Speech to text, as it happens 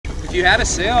If you had a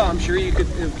sail, I'm sure you could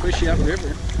push you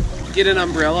upriver. Get an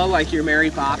umbrella like your Mary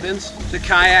Poppins. The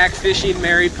kayak fishing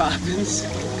Mary Poppins.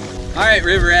 All right,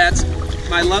 river rats.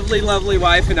 My lovely, lovely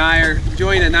wife and I are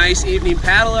enjoying a nice evening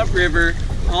paddle upriver,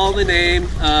 all in the name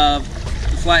of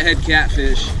the flathead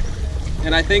catfish.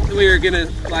 And I think we were gonna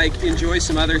like enjoy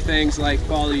some other things like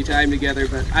quality time together,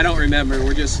 but I don't remember.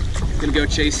 We're just gonna go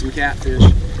chase some catfish.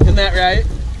 Isn't that right?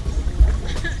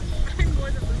 I'm more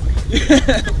than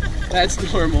listening.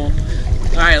 That's normal.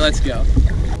 All right, let's go.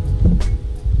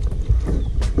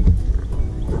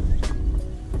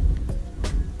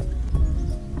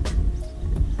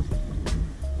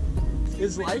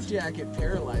 His life jacket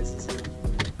paralyzes him.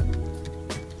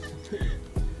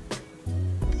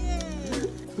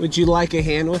 Would you like a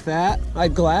hand with that?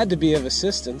 I'm glad to be of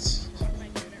assistance.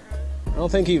 I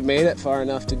don't think you've made it far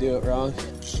enough to do it wrong.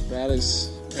 That is,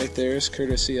 right there is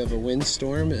courtesy of a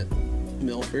windstorm at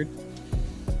Milford.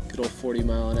 Good old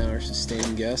 40-mile-an-hour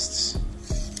sustained gusts.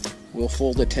 We'll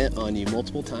fold a tent on you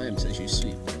multiple times as you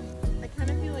sleep. I kind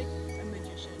of feel like a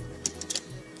magician.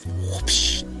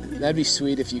 Whoopsh. That'd be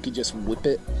sweet if you could just whip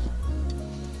it.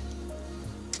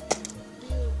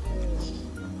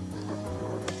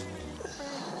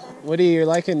 Woody, you're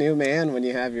like a new man when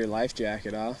you have your life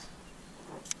jacket off.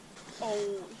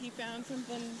 Oh, he found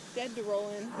something dead to roll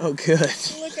in. Oh, good.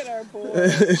 Look at our boy.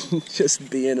 Just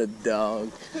being a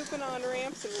dog. Pooping on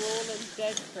ramps and rolling in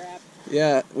dead crap.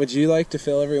 Yeah, would you like to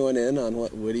fill everyone in on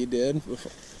what Woody did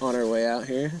on our way out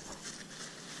here?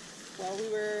 Well, we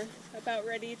were about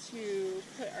ready to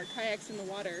put our kayaks in the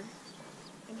water,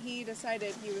 and he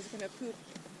decided he was going to poop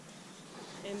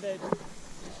in the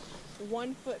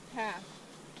 1-foot path.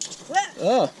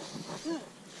 Oh.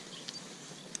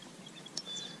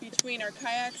 Between our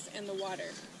kayaks and the water.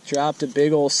 Dropped a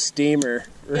big old steamer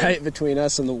right between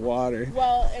us and the water.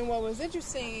 Well, and what was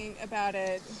interesting about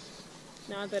it,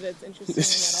 not that it's interesting at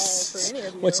all for any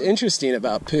of you. What's interesting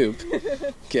about poop,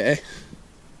 okay,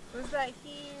 was that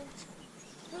he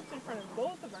pooped in front of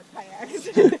both of our kayaks.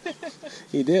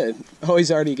 he did. Oh,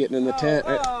 he's already getting in the tent.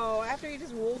 Oh, after he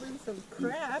just rolled in some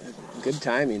crap. Good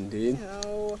timing, dude.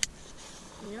 No.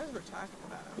 He knows what we're talking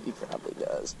about. He probably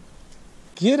does.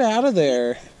 Get out of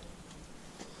there.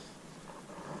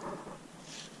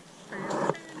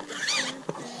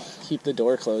 Keep the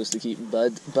door closed to keep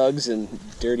bugs and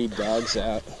dirty dogs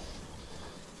out.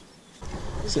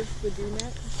 Is this the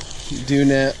do-net?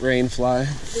 Do-net, rainfly.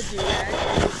 The do-rag.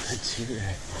 The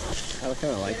do-rag. I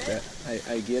kind of like that.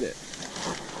 I get it.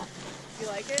 You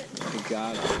like it? I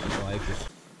got it. I like it.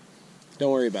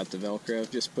 Don't worry about the Velcro.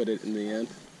 Just put it in the end.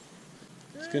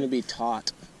 It's going to be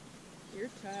taut. You're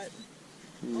taut.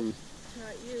 Mm.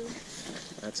 Not you.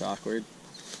 That's awkward.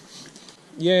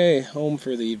 Yay, home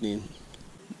for the evening.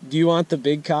 Do you want the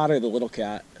big cot or the little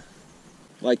cat?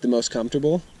 Like the most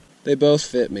comfortable? They both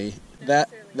fit me. That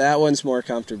one's more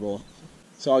comfortable.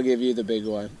 So I'll give you the big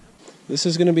one. This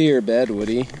is going to be your bed,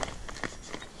 Woody.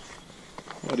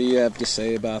 What do you have to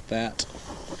say about that?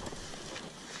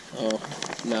 Oh,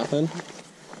 nothing?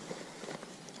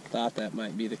 Thought that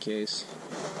might be the case.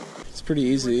 It's pretty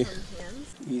easy.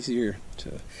 Easier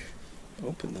to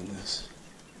open than this.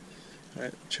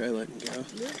 Alright, try letting go.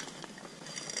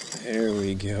 There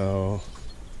we go.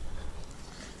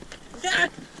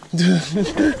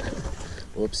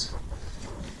 Whoops.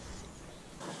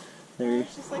 There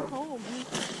It's just like home.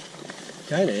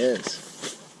 kinda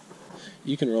is.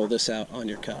 You can roll this out on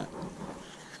your cot.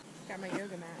 Got my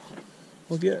yoga mat.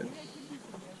 Well, good.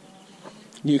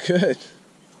 You could.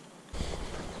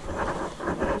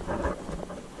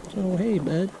 Oh, hey,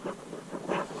 bud.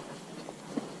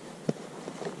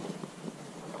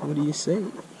 What do you say,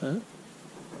 huh?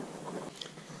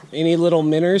 Any little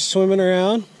minnows swimming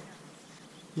around?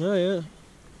 Oh, yeah.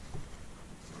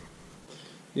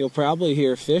 You'll probably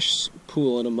hear fish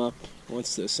pooling them up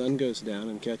once the sun goes down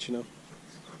and catching them.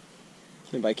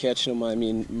 And by catching them, I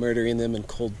mean murdering them in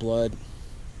cold blood.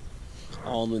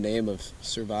 All in the name of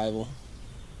survival.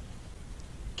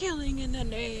 Killing in the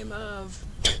name of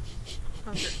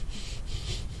hunger.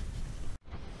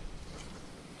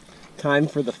 Time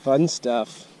for the fun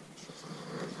stuff.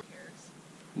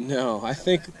 No, I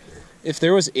think if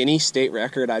there was any state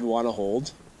record I'd want to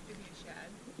hold, It'd be a shad.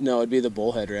 no, it'd be the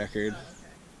bullhead record. Oh, okay.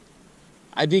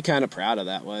 I'd be kind of proud of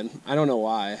that one. I don't know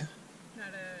why. Not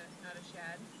a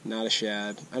shad. Not a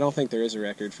shad. I don't think there is a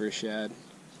record for a shad.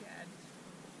 Shad.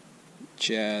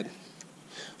 Chad.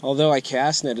 Although I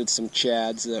cast netted some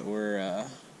chads that were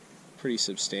pretty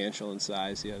substantial in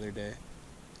size the other day.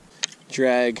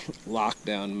 Drag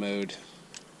lockdown mode.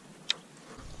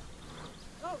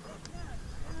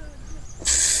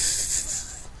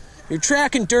 You're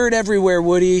tracking dirt everywhere,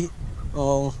 Woody.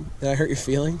 Oh, did I hurt your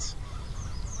feelings?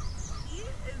 He is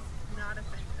not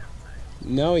offended outside.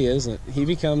 No, he isn't.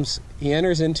 He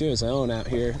enters into his own out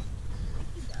here.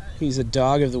 He does. He's a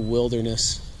dog of the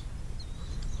wilderness.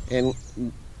 And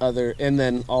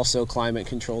then also climate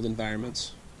controlled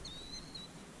environments.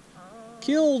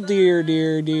 Kill deer,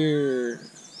 deer, deer.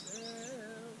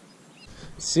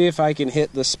 See if I can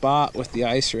hit the spot with the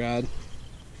ice rod.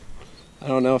 I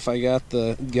don't know if I got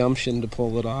the gumption to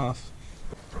pull it off.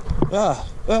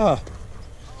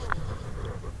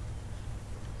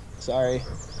 Sorry.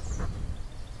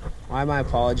 Why am I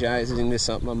apologizing to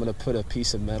something I'm going to put a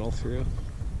piece of metal through?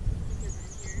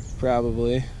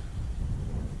 Probably.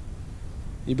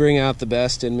 You bring out the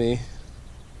best in me.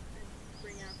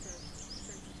 Bring out the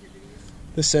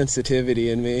sensitivities. The sensitivity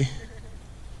in me.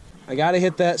 I gotta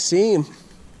hit that seam.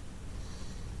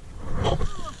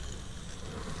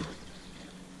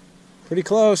 Pretty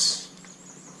close.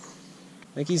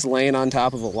 I think he's laying on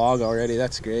top of a log already.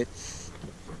 That's great.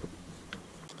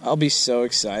 I'll be so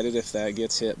excited if that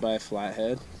gets hit by a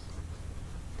flathead.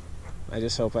 I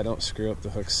just hope I don't screw up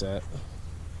the hook set.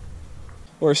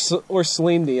 Or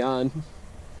Celine Dion.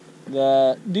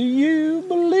 Do you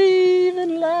believe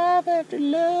in life after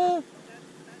love?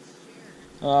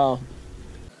 Oh,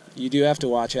 you do have to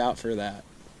watch out for that.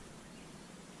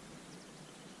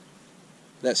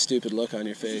 That stupid look on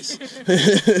your face.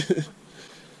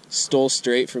 Stole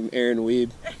straight from Aaron Weeb.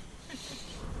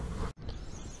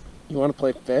 You want to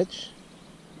play fetch?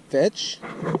 Fetch?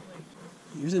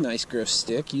 Here's a nice gross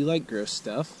stick. You like gross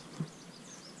stuff.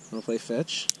 Want to play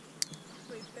fetch?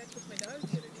 I played fetch with my dog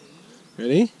the other day.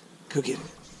 Ready? Go get it.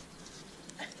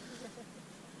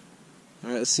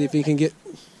 Alright, let's see if he can get...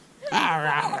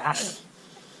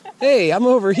 Hey, I'm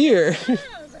over here. Come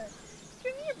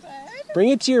here, bud. Bring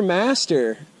it to your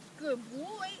master. Good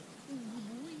boy. Good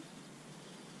boy.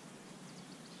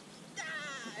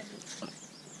 Ah.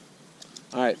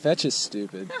 Alright, fetch is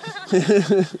stupid.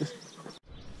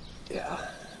 Yeah,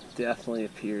 definitely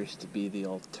appears to be the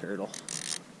old turtle.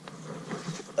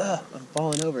 I'm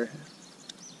falling over.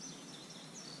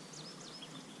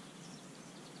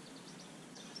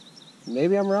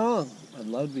 Maybe I'm wrong. I'd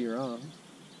love to be wrong.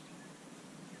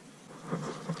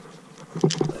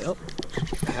 Well,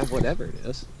 I have whatever it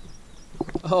is.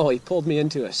 Oh, he pulled me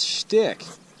into a shtick.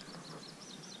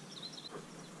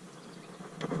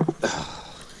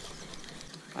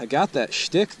 I got that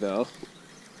shtick though.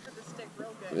 Got the stick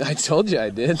real good. I told you I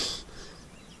did. Nice.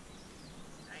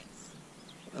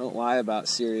 I don't lie about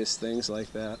serious things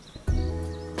like that.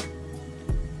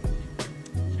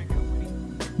 Check out Woody.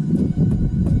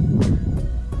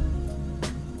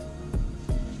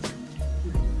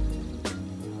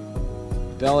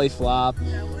 Belly flop.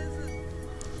 That was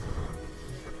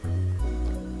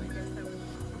I guess that was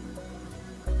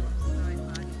side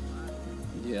body flop.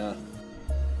 Yeah.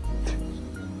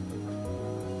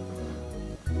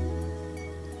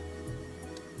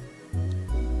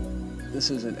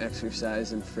 This is an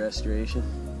exercise in frustration.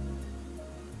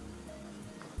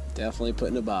 Definitely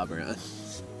putting a bobber on.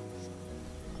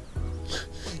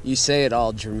 You say it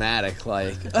all dramatic,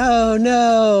 like, oh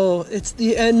no, it's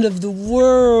the end of the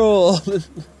world.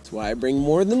 That's why I bring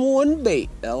more than one bait,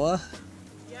 Ella.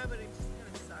 Yeah, but it just kind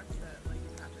of sucks that like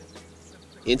it happened so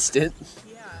quick. Instant.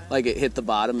 Yeah. Like it hit the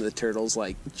bottom, the turtle's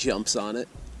like jumps on it.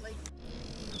 Like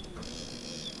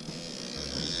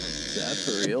Is that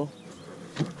for real?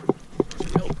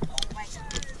 oh my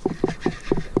god.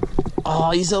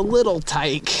 Oh, he's a little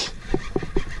tyke.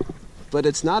 But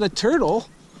it's not a turtle.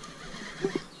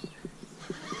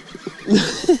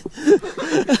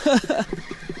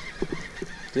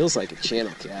 Feels like a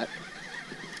channel cat.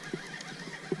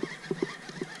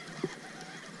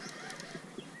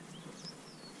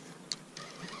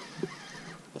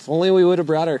 If only we would have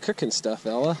brought our cooking stuff,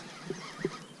 Ella.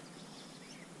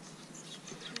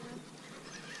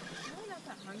 I'm not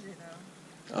that hungry though.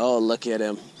 Oh, look at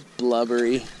him.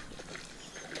 Blubbery.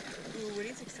 Ooh,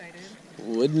 Woody's excited.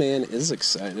 Woodman is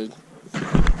excited. The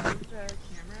camera.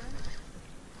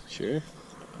 Sure.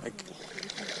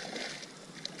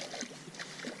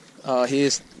 Oh,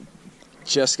 he's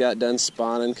just got done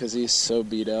spawning because he's so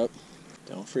beat up.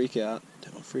 Don't freak out.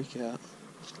 Don't freak out.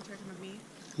 You talking about me?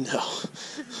 No.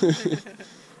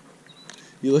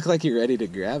 You look like you're ready to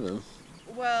grab him.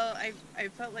 Well, I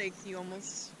felt like you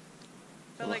almost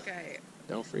felt like I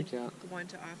Don't freak out. want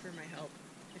to offer my help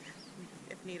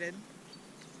if needed.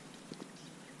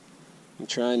 I'm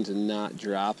trying to not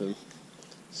drop him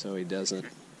so he doesn't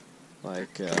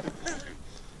like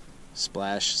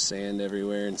splash sand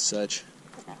everywhere and such,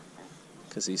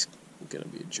 because he's gonna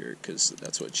be a jerk, because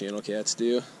that's what channel cats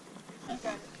do.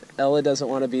 Ella doesn't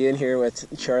want to be in here with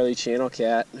Charlie Channel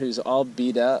Cat, who's all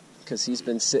beat up because he's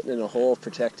been sitting in a hole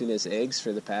protecting his eggs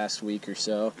for the past week or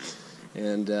so,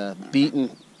 and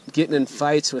getting in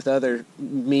fights with other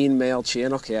mean male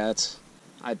channel cats.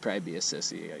 I'd probably be a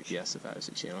sissy, I guess, if I was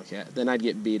a channel cat. Then I'd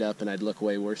get beat up and I'd look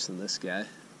way worse than this guy.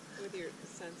 With your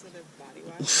sensitive body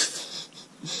wash.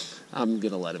 I'm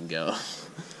gonna let him go.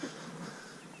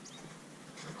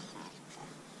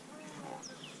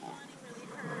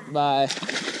 Bye.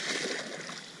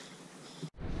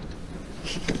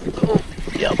 Oh,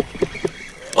 yep.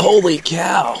 Holy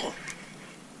cow.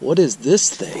 What is this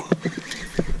thing?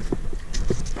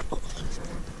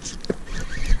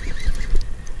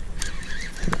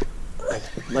 I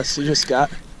must have just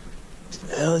got...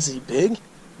 Hell, is he big?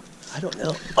 I don't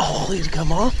know. Oh, he'd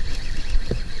come off?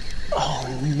 Oh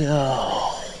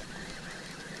no.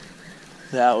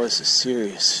 That was a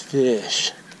serious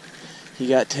fish. He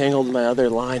got tangled in my other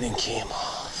line and came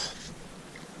off.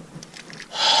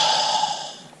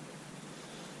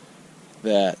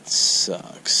 That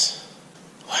sucks.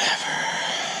 Whatever.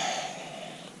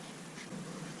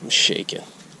 I'm shaking.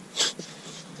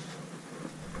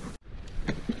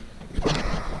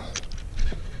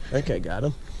 I think I got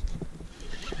him.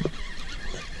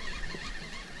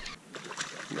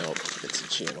 Nope, it's a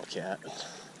channel cat.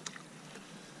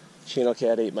 Channel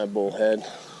cat ate my bullhead.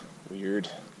 Weird.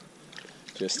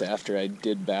 Just after I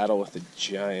did battle with a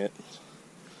giant.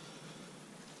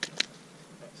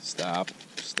 Stop,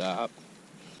 stop.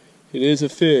 It is a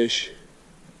fish.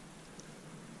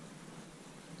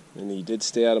 And he did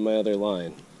stay out of my other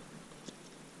line.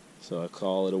 So I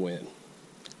call it a win.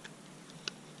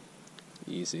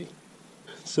 Easy.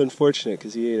 It's unfortunate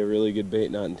because he ate a really good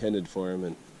bait not intended for him,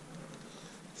 and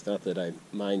it's not that I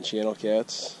mind channel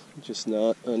cats, just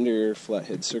not under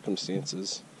flathead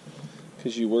circumstances.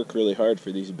 Because you work really hard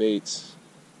for these baits,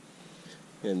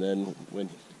 and then when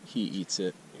he eats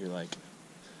it, you're like,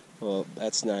 well,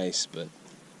 that's nice, but...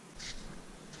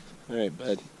 Alright,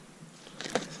 bud.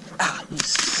 Ah, you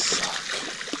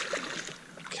suck.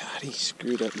 God, he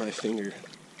screwed up my finger.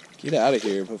 Get out of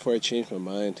here before I change my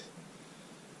mind.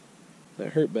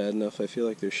 That hurt bad enough, I feel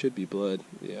like there should be blood.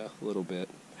 Yeah, a little bit.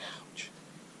 Ouch.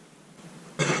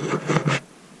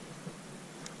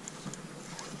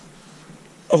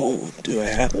 Oh, do I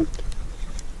have him?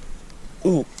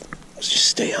 Ooh, just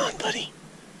stay on, buddy.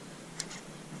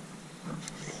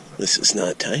 This is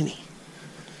not tiny.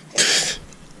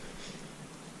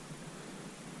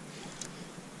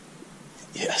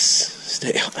 Yes,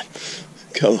 stay on.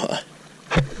 Come on.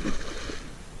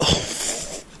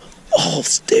 Oh,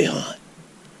 stay on.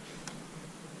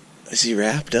 Is he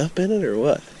wrapped up in it or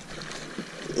what?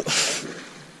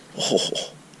 Oh.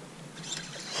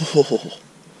 Oh.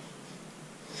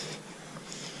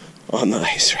 On the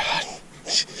ice rod.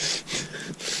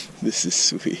 This is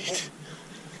sweet.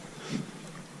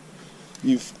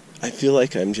 I feel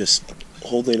like I'm just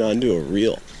holding on to a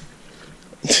reel.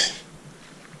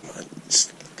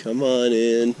 Come on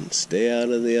in, stay out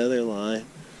of the other line.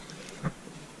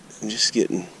 I'm just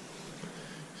getting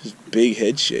just big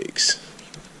head shakes.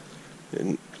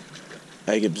 And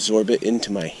I absorb it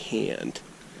into my hand.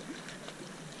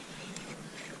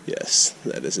 Yes,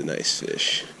 that is a nice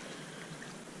fish.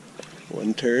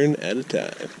 One turn at a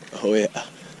time. Oh yeah,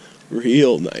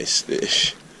 real nice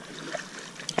fish.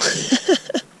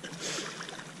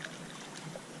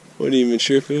 Wasn't even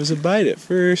sure if it was a bite at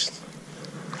first.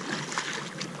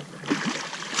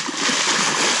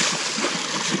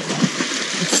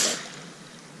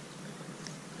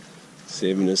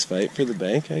 Saving his fight for the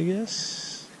bank, I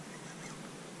guess.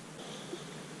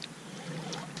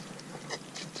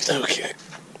 Okay.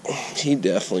 He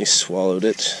definitely swallowed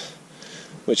it,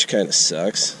 which kind of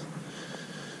sucks.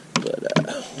 But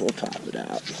we'll pop it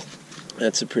out.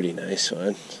 That's a pretty nice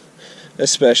one,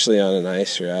 especially on an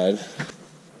ice rod.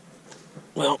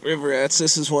 Well, river rats,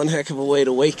 this is one heck of a way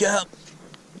to wake up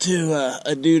to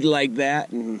a dude like that,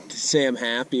 and to say I'm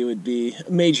happy would be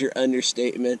a major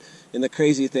understatement. And the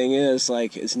crazy thing is,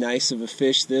 like, as nice of a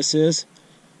fish this is,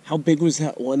 how big was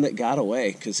that one that got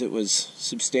away? Because it was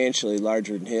substantially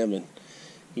larger than him, and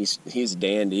he's a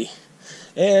dandy.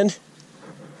 And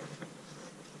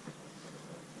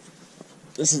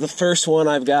this is the first one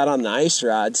I've got on the ice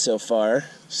rod so far,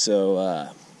 so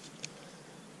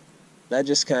that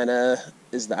just kind of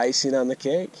is the icing on the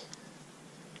cake.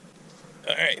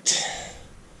 Alright,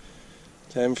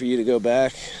 time for you to go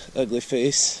back, ugly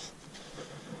face.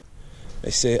 I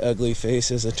say ugly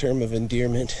face as a term of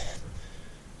endearment.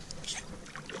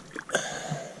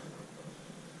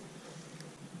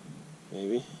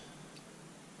 Maybe.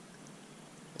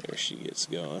 There she gets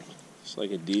going. It's like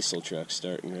a diesel truck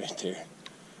starting right there.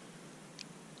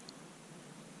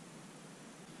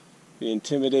 The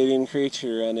intimidating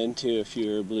creature run into if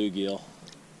you're a bluegill,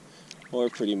 or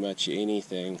pretty much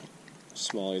anything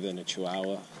smaller than a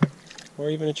chihuahua,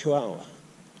 or even a chihuahua.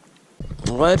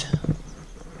 What?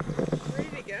 Ready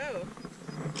to go.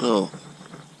 Oh.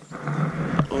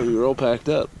 Oh, you're all packed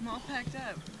up. I'm all packed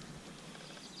up.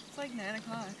 It's like 9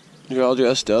 o'clock. You're all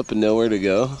dressed up and nowhere to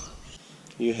go?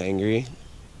 You hangry?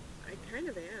 I kind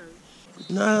of am.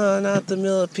 No, not the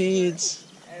millipedes.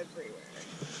 Everywhere.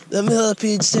 The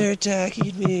millipedes, they're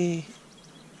attacking me.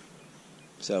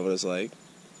 Is that what it's like?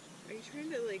 Are you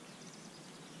trying to like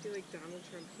feel like Donald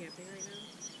Trump camping right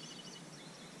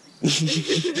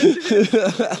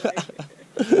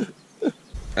now?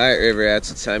 Alright, River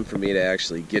Rats, it's time for me to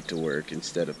actually get to work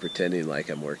instead of pretending like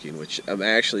I'm working, which I'm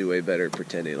actually way better at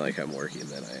pretending like I'm working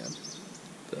than I am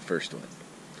the first one.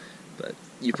 But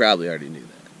you probably already knew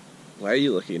that. Why are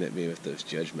you looking at me with those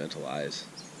judgmental eyes?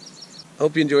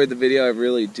 Hope you enjoyed the video, I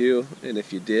really do. And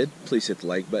if you did, please hit the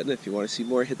like button. If you want to see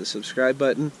more, hit the subscribe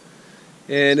button.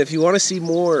 And if you want to see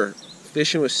more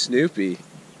fishing with Snoopy,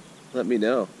 let me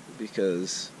know.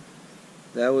 Because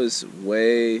I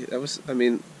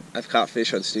mean, I've caught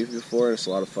fish on Snoopy before and it's a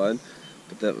lot of fun.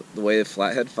 But the way the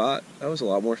flathead fought, that was a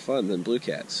lot more fun than blue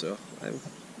cats. So I'm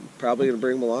probably going to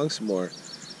bring them along some more.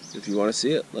 If you want to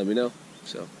see it, let me know.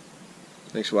 So,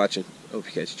 thanks for watching. Hope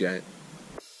you catch a giant.